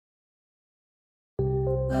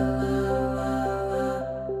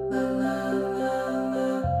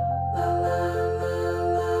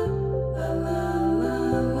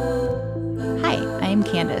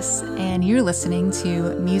Candace, and you're listening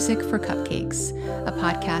to Music for Cupcakes, a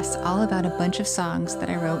podcast all about a bunch of songs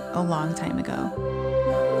that I wrote a long time ago.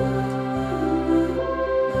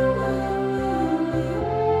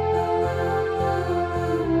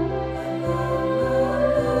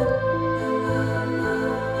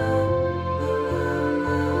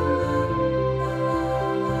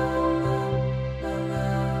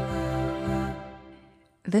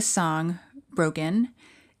 This song, Broken,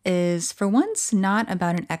 is for once not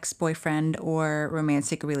about an ex-boyfriend or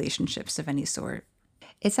romantic relationships of any sort.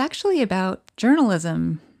 It's actually about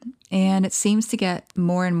journalism, and it seems to get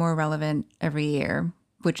more and more relevant every year,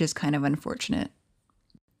 which is kind of unfortunate.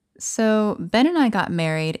 So Ben and I got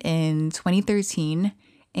married in 2013,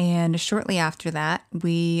 and shortly after that,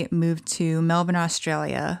 we moved to Melbourne,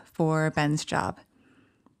 Australia for Ben's job.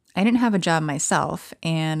 I didn't have a job myself,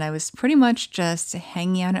 and I was pretty much just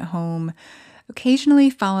hanging out at home, occasionally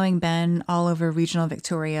following Ben all over regional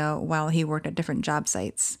Victoria while he worked at different job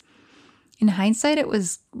sites. In hindsight, it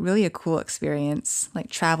was really a cool experience, like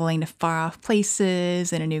traveling to far-off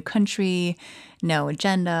places in a new country, no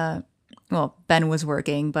agenda. Well, Ben was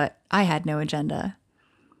working, but I had no agenda.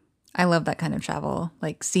 I love that kind of travel,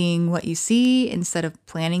 like seeing what you see instead of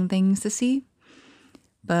planning things to see.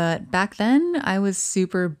 But back then, I was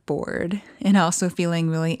super bored and also feeling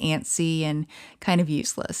really antsy and kind of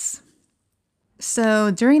useless. So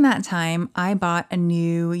during that time, I bought a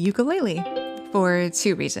new ukulele for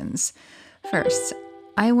two reasons. First,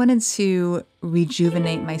 I wanted to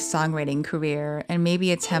rejuvenate my songwriting career and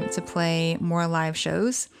maybe attempt to play more live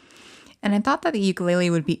shows. And I thought that the ukulele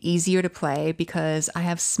would be easier to play because I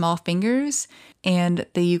have small fingers and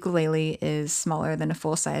the ukulele is smaller than a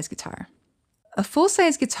full-size guitar. A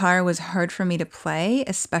full-size guitar was hard for me to play,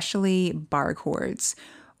 especially bar chords,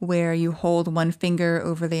 where you hold one finger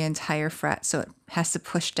over the entire fret, so it has to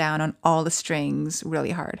push down on all the strings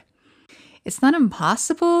really hard. It's not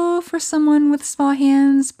impossible for someone with small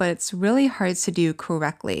hands, but it's really hard to do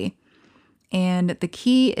correctly. And the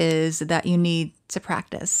key is that you need to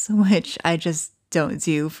practice, which I just don't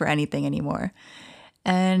do for anything anymore.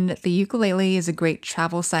 And the ukulele is a great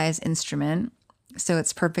travel-size instrument, so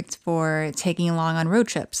it's perfect for taking along on road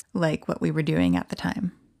trips, like what we were doing at the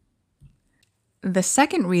time. The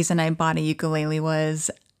second reason I bought a ukulele was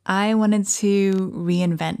I wanted to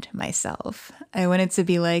reinvent myself. I wanted to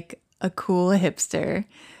be like a cool hipster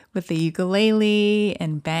with a ukulele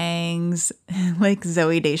and bangs, like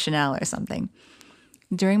Zooey Deschanel or something.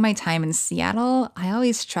 During my time in Seattle, I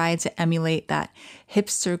always tried to emulate that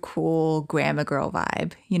hipster cool grandma girl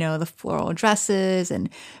vibe. You know, the floral dresses and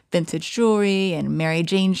vintage jewelry and Mary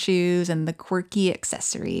Jane shoes and the quirky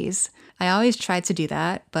accessories. I always tried to do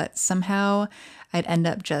that, but somehow I'd end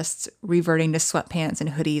up just reverting to sweatpants and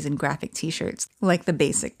hoodies and graphic t-shirts, like the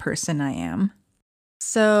basic person I am.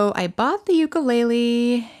 So I bought the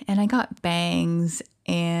ukulele and I got bangs,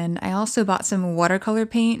 and I also bought some watercolor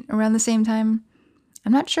paint around the same time.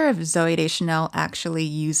 I'm not sure if Zooey Deschanel actually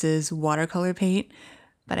uses watercolor paint,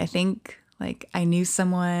 but I think I knew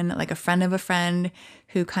someone, like a friend of a friend,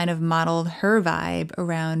 who kind of modeled her vibe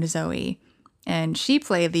around Zooey. And she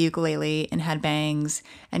played the ukulele and had bangs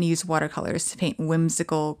and used watercolors to paint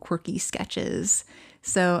whimsical, quirky sketches.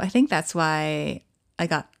 So I think that's why I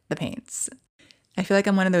got the paints. I feel like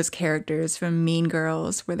I'm one of those characters from Mean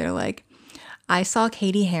Girls where they're like, I saw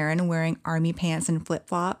Katie Heron wearing army pants and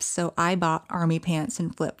flip-flops, so I bought army pants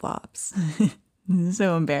and flip-flops.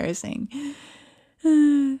 So embarrassing.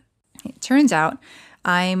 It turns out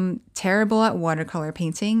I'm terrible at watercolor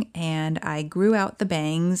painting, and I grew out the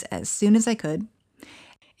bangs as soon as I could,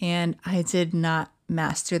 and I did not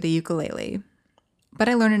master the ukulele. But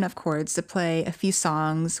I learned enough chords to play a few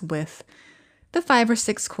songs with the 5 or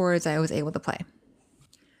 6 chords I was able to play.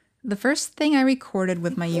 The first thing I recorded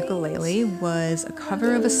with my ukulele was a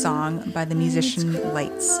cover of a song by the musician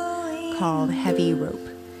Lights called Heavy Rope.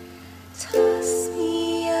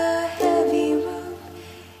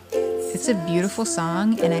 It's a beautiful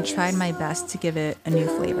song, and I tried my best to give it a new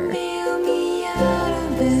flavor.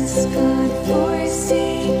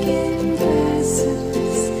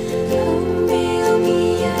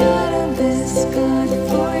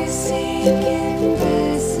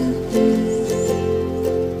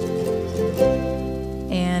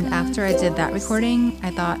 And after I did that recording,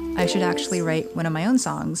 I thought I should actually write one of my own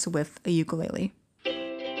songs with a ukulele.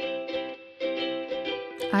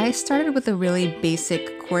 I started with a really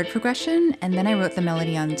basic chord progression, and then I wrote the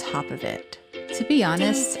melody on top of it. To be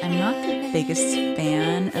honest, I'm not the biggest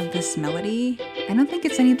fan of this melody. I don't think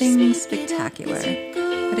it's anything spectacular,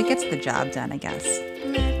 but it gets the job done, I guess.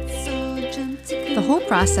 The whole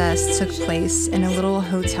process took place in a little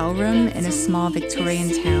hotel room in a small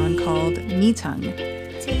Victorian town called Meetung.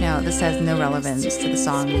 Now, this has no relevance to the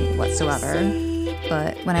song whatsoever,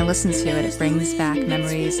 but when I listen to it, it brings back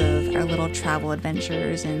memories of our little travel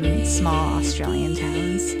adventures in small Australian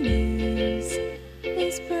towns.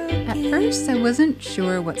 At first, I wasn't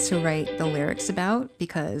sure what to write the lyrics about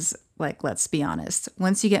because, let's be honest,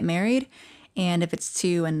 once you get married, and if it's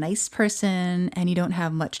to a nice person and you don't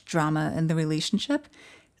have much drama in the relationship,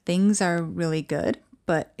 things are really good.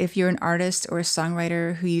 But if you're an artist or a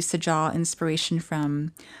songwriter who used to draw inspiration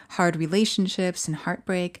from hard relationships and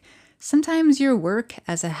heartbreak, sometimes your work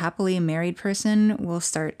as a happily married person will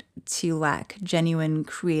start to lack genuine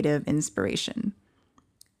creative inspiration.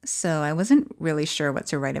 So I wasn't really sure what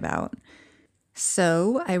to write about.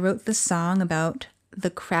 So I wrote this song about the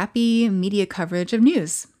crappy media coverage of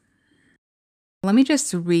news. Let me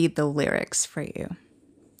just read the lyrics for you.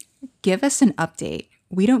 Give us an update.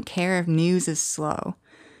 We don't care if news is slow.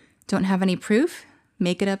 Don't have any proof?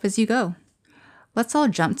 Make it up as you go. Let's all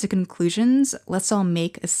jump to conclusions. Let's all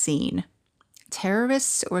make a scene.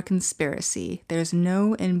 Terrorists or conspiracy, there's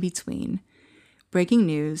no in between. Breaking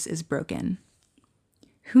news is broken.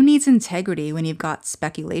 Who needs integrity when you've got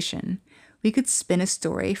speculation? We could spin a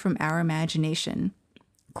story from our imagination.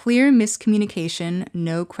 Clear miscommunication,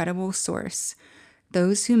 no credible source.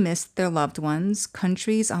 Those who missed their loved ones,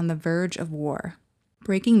 countries on the verge of war.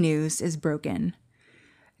 Breaking news is broken.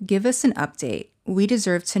 Give us an update. We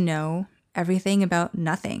deserve to know everything about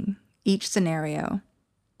nothing, each scenario.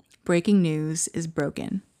 Breaking news is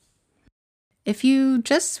broken. If you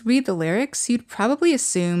just read the lyrics, you'd probably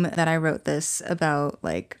assume that I wrote this about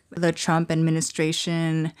the Trump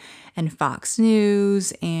administration and Fox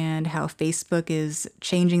News and how Facebook is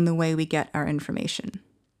changing the way we get our information.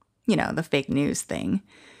 You know, the fake news thing.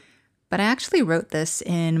 But I actually wrote this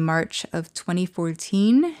in March of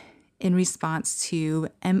 2014 in response to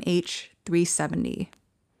MH370.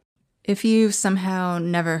 If you've somehow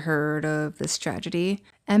never heard of this tragedy,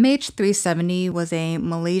 MH370 was a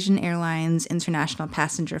Malaysian Airlines international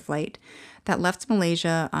passenger flight that left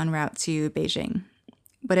Malaysia en route to Beijing.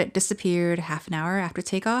 But it disappeared half an hour after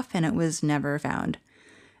takeoff and it was never found.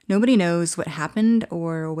 Nobody knows what happened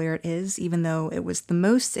or where it is, even though it was the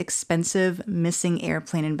most expensive missing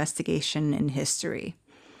airplane investigation in history.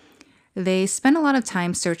 They spent a lot of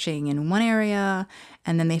time searching in one area,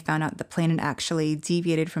 and then they found out the plane had actually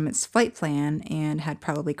deviated from its flight plan and had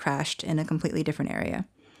probably crashed in a completely different area.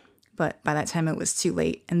 But by that time it was too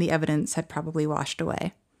late, and the evidence had probably washed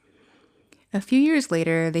away. A few years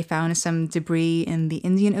later, they found some debris in the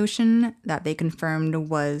Indian Ocean that they confirmed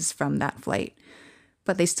was from that flight,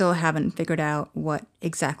 but they still haven't figured out what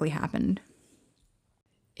exactly happened.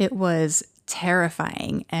 It was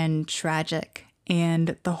terrifying and tragic,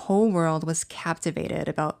 and the whole world was captivated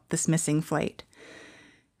about this missing flight.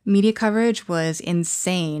 Media coverage was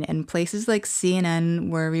insane, and places like CNN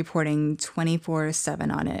were reporting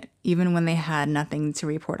 24/7 on it, even when they had nothing to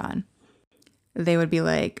report on. They would be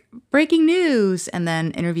like, breaking news, and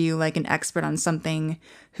then interview an expert on something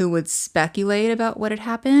who would speculate about what had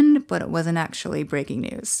happened, but it wasn't actually breaking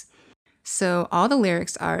news. So all the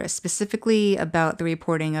lyrics are specifically about the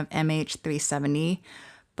reporting of MH370,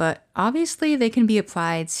 but obviously they can be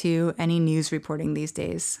applied to any news reporting these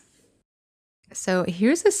days. So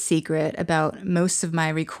here's a secret about most of my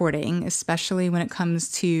recording, especially when it comes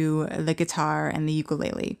to the guitar and the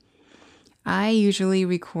ukulele. I usually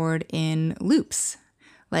record in loops.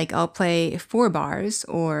 I'll play 4 bars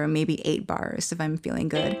or maybe 8 bars if I'm feeling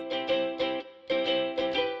good.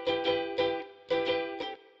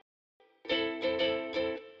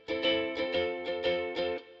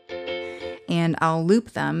 And I'll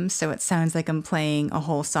loop them so it sounds like I'm playing a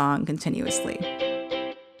whole song continuously.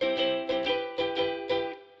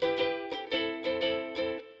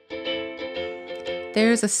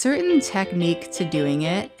 There's a certain technique to doing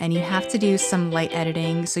it, and you have to do some light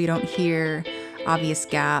editing so you don't hear obvious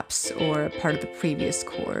gaps or part of the previous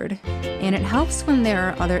chord. And it helps when there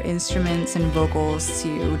are other instruments and vocals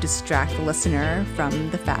to distract the listener from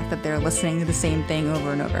the fact that they're listening to the same thing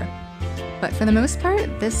over and over. But for the most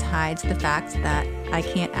part, this hides the fact that I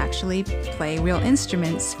can't actually play real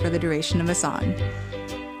instruments for the duration of a song.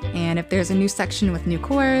 And if there's a new section with new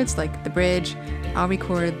chords, like the bridge, I'll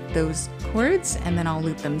record those chords and then I'll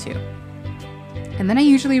loop them too. And then I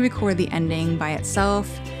usually record the ending by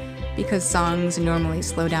itself because songs normally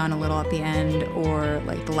slow down a little at the end, or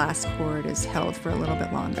the last chord is held for a little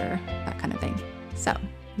bit longer, that kind of thing. So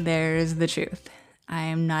there's the truth. I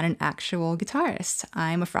am not an actual guitarist.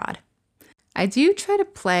 I'm a fraud. I do try to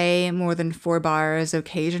play more than 4 bars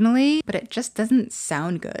occasionally, but it just doesn't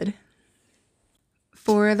sound good.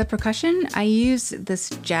 For the percussion, I used this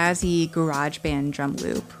jazzy GarageBand drum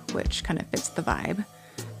loop, which kind of fits the vibe.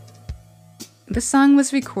 The song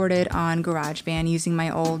was recorded on GarageBand using my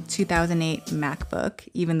old 2008 MacBook,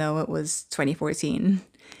 even though it was 2014.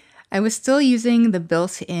 I was still using the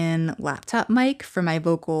built-in laptop mic for my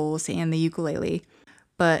vocals and the ukulele,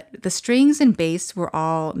 but the strings and bass were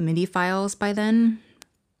all MIDI files by then,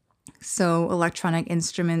 so Electronic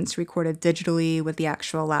Instruments recorded digitally with the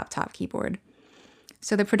actual laptop keyboard.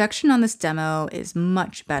 So the production on this demo is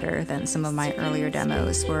much better than some of my earlier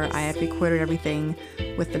demos where I had recorded everything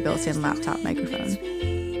with the built-in laptop microphone.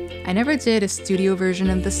 I never did a studio version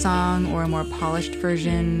of the song or a more polished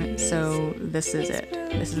version, so this is it.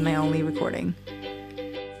 This is my only recording.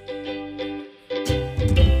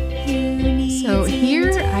 So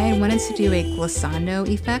here I wanted to do a glissando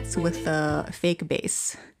effect with the fake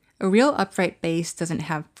bass. A real upright bass doesn't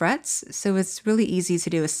have frets, so it's really easy to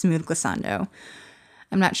do a smooth glissando.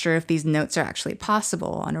 I'm not sure if these notes are actually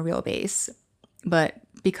possible on a real bass, but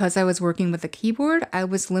because I was working with a keyboard, I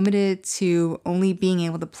was limited to only being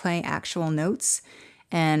able to play actual notes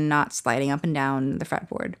and not sliding up and down the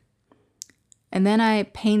fretboard. And then I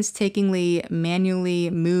painstakingly manually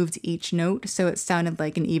moved each note so it sounded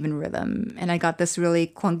like an even rhythm, and I got this really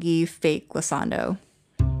clunky fake glissando.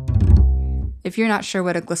 If you're not sure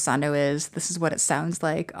what a glissando is, this is what it sounds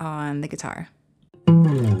like on the guitar.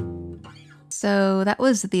 So that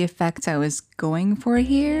was the effect I was going for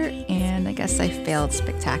here, and I guess I failed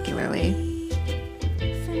spectacularly.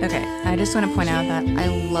 Okay, I just want to point out that I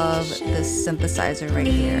love this synthesizer right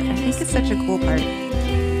here. I think it's such a cool part.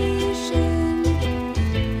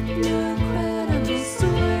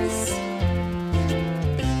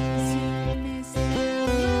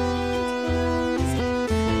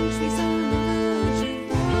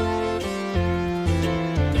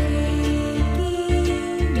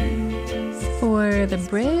 For the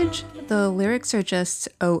bridge, the lyrics are just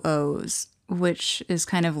OOs, which is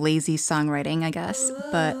kind of lazy songwriting, I guess,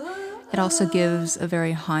 but it also gives a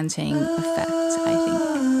very haunting effect, I think.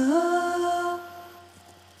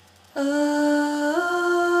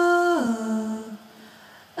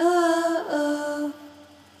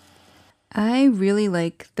 I really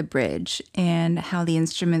like the bridge and how the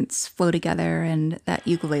instruments flow together and that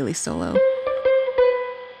ukulele solo.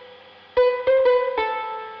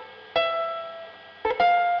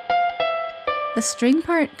 The string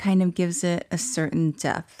part kind of gives it a certain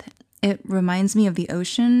depth. It reminds me of the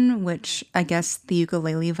ocean, which I guess the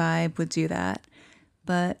ukulele vibe would do that.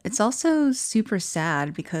 But it's also super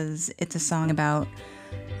sad because it's a song about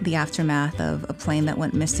the aftermath of a plane that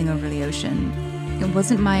went missing over the ocean. It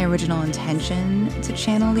wasn't my original intention to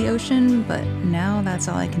channel the ocean, but now that's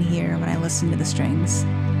all I can hear when I listen to the strings.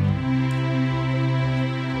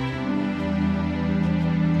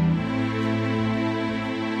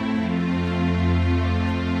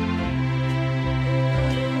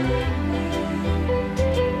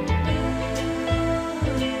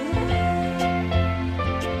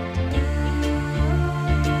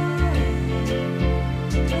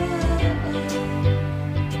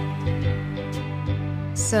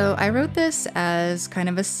 So I wrote this as kind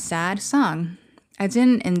of a sad song. I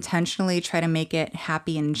didn't intentionally try to make it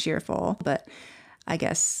happy and cheerful, but I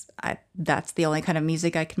guess that's the only kind of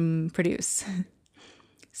music I can produce.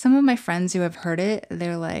 Some of my friends who have heard it,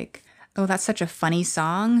 they're like, "Oh, that's such a funny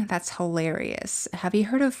song. That's hilarious. Have you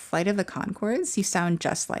heard of Flight of the Conchords? You sound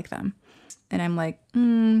just like them." And I'm like,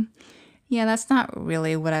 yeah, that's not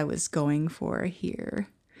really what I was going for here.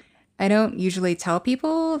 I don't usually tell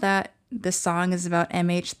people that this song is about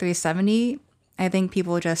MH370. I think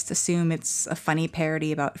people just assume it's a funny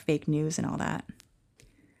parody about fake news and all that.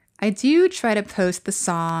 I do try to post the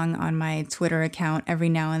song on my Twitter account every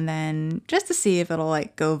now and then just to see if it'll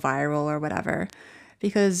go viral or whatever,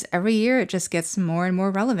 because every year it just gets more and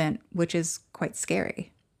more relevant, which is quite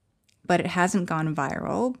scary. But it hasn't gone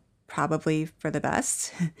viral, probably for the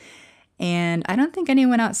best. And I don't think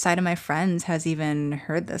anyone outside of my friends has even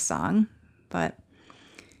heard this song, but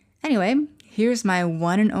anyway, here's my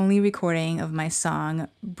one and only recording of my song,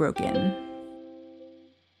 Broken.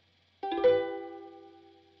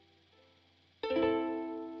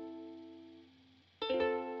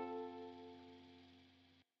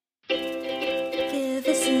 Give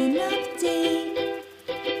us an update.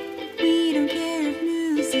 We don't care if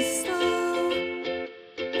news is slow.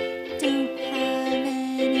 Don't have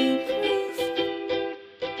any proof.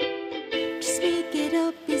 Just make it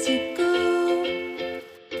up as you go.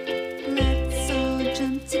 Let's all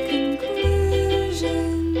jump to conclusions.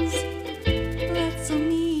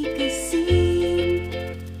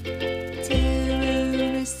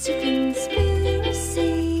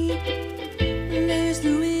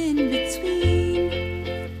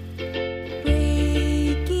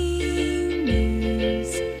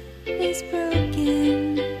 is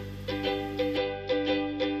broken.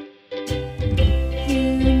 Who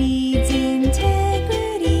needs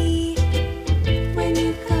integrity when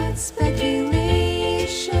you've got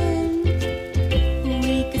speculation?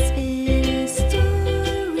 We could spin a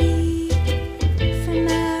story from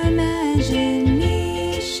our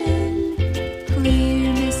imagination.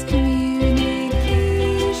 Clear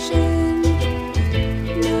miscommunication,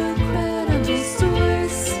 no credible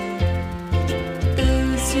source.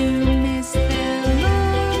 Those who miss their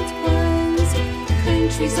loved ones,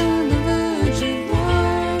 countries on the verge of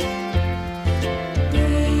war.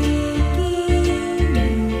 Breaking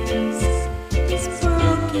news is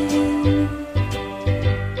broken.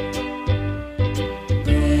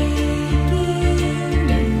 Breaking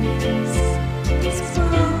news is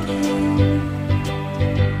broken.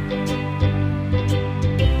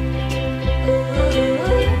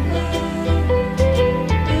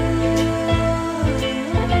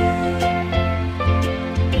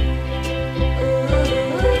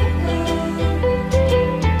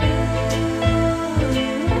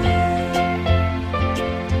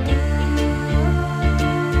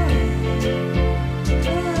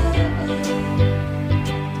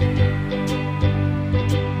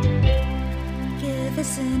 Give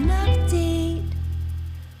us an update.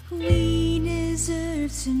 We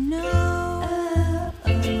deserve to know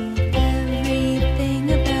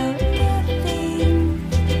everything about nothing.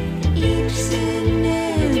 Each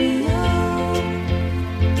scenario.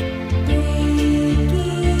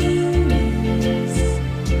 Breaking news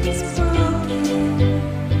is broken.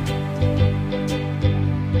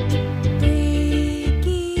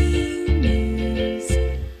 Breaking news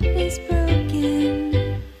is broken.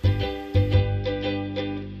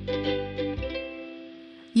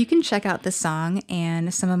 You can check out this song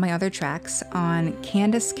and some of my other tracks on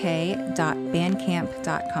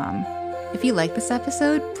candiceK.bandcamp.com. If you like this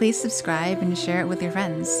episode, please subscribe and share it with your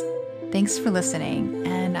friends. Thanks for listening,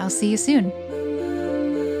 and I'll see you soon.